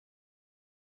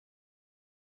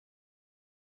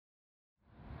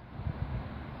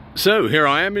So here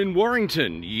I am in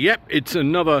Warrington. Yep, it's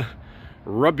another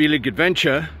rugby league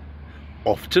adventure.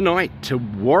 Off tonight to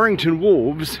Warrington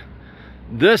Wolves.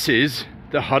 This is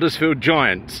the Huddersfield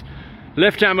Giants.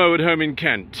 Left ammo at home in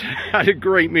Kent. Had a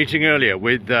great meeting earlier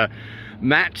with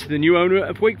Matt, the new owner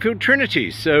of Wakefield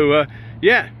Trinity. So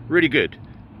yeah, really good.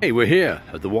 Hey, we're here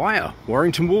at the wire,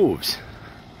 Warrington Wolves.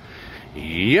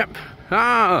 Yep.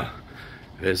 Ah,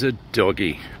 there's a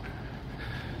doggy.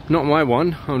 Not my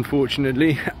one,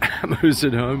 unfortunately. Ammo's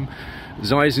at home.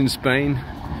 Zai's in Spain.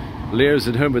 Leo's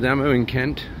at home with ammo in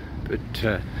Kent. But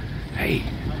hey,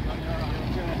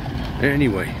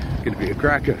 anyway, gonna be a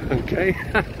cracker, okay?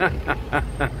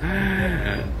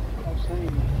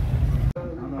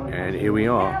 And here we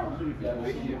are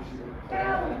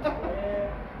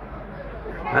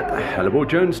at the Halliwell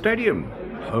Jones Stadium,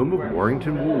 home of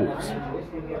Warrington Wolves.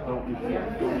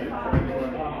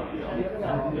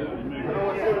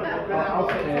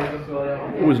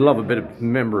 Always love a bit of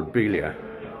memorabilia.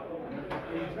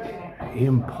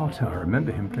 Ian Potter, I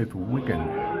remember him played for Wigan.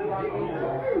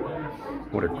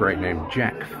 What a great name,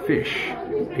 Jack Fish,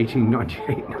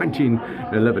 1898,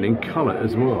 1911 in colour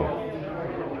as well.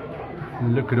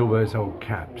 Look at all those old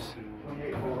caps.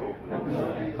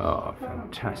 Oh,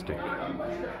 fantastic.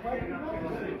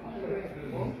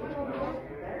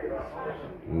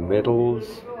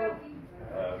 Medals.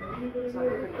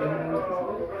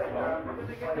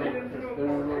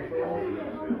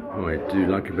 Oh, I do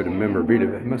like a bit of memorabilia.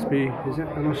 It must be, is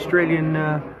that an Australian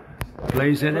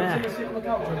blazer there?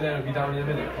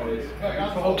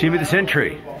 Team of the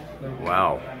century.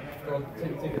 Wow.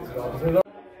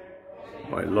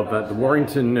 I love that. The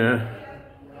Warrington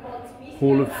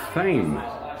Hall of Fame.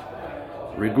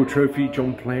 Regal Trophy,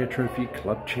 John Player Trophy,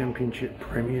 Club Championship,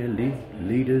 Premier League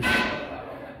Leaders,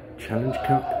 Challenge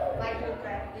Cup.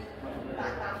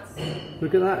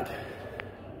 Look at that.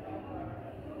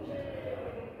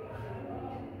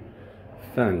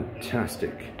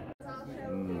 Fantastic.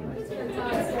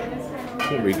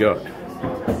 What we got?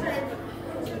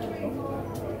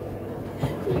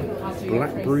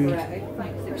 Blackberry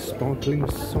sparkling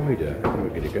cider. We're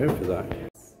going to go for that.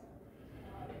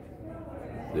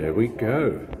 There we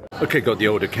go. Okay, got the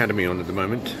old academy on at the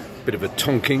moment. Bit of a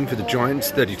tonking for the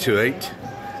Giants, 32-8.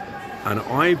 And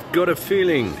I've got a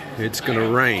feeling it's going to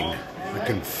rain. I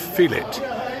can feel it.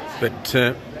 But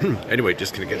anyway,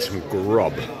 just going to get some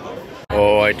grub.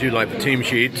 Oh, I do like the team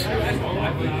sheet.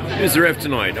 Who's the ref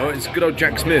tonight? Oh, it's good old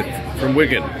Jack Smith from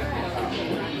Wigan.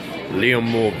 Leon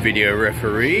Moore, video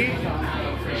referee.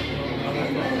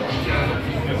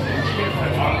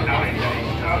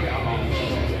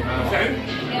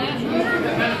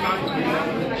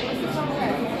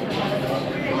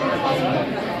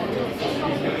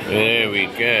 There we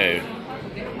go.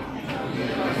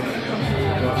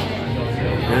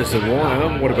 There's the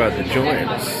wire. What about the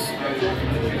Giants?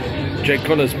 Jake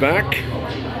Connor's back.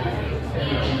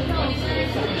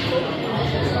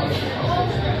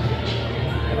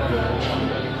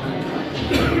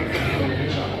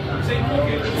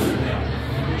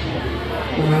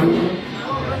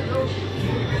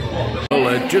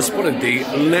 Well, just spotted the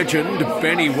legend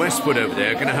Benny Westwood over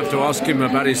there. Going to have to ask him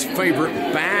about his favourite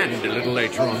band a little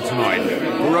later on tonight.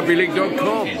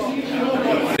 RugbyLeague.com.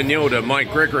 In the older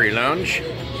Mike Gregory lounge.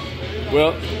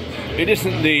 Well, it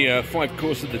isn't the 5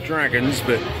 Course of the Dragons,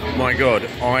 but my God,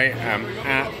 I am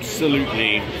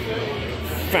absolutely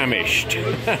famished.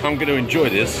 I'm going to enjoy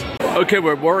this. Okay,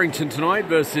 we're at Warrington tonight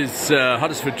versus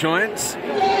Huddersfield Giants,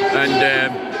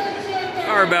 and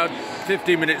are about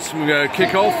 15 minutes from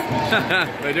kick-off.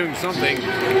 They're doing something.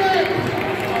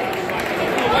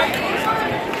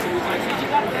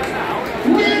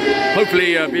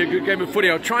 Hopefully be a good game of footy.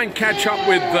 I'll try and catch up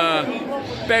with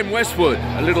Ben Westwood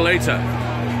a little later.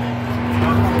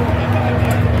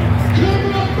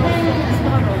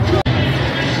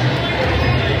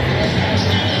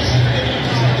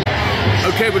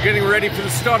 Okay, we're getting ready for the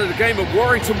start of the game of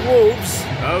Warrington Wolves.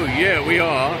 Oh yeah, we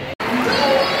are.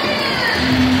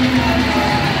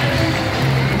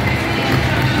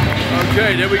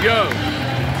 Okay, there we go.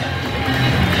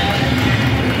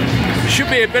 Should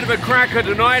be a bit of a cracker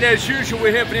tonight. As usual,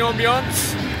 we're here for the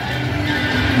ambiance.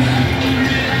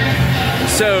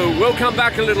 So we'll come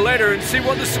back a little later and see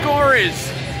what the score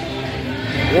is.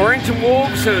 Warrington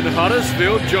Wolves and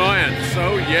Huddersfield Giants.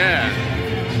 Oh yeah.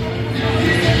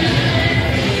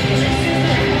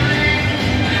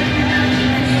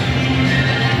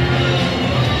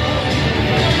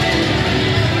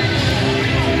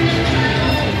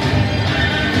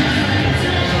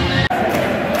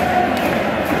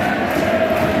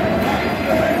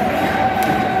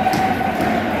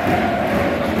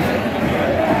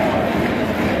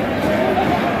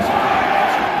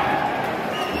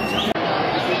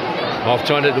 Half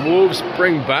time at the Wolves,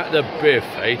 bring back the Biff,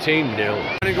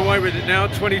 18-0. Running away with it now,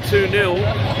 22-0.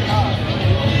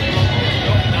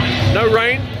 No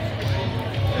rain,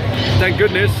 thank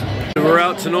goodness. We're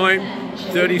out tonight,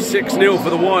 36-0 for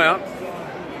the Wire.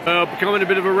 Becoming a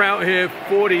bit of a rout here,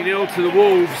 40-0 to the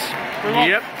Wolves.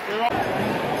 Yep.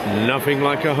 Nothing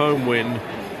like a home win.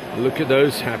 Look at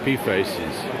those happy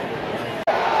faces.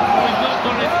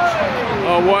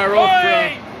 Oh, Wire off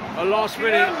a last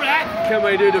minute. Can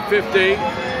they do the 50?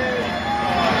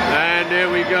 And there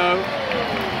we go.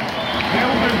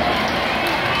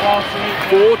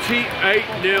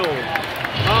 48-0.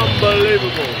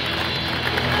 Unbelievable.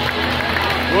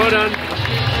 Well done,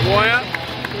 Wire.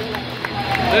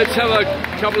 Let's have a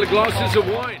couple of glasses of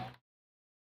wine.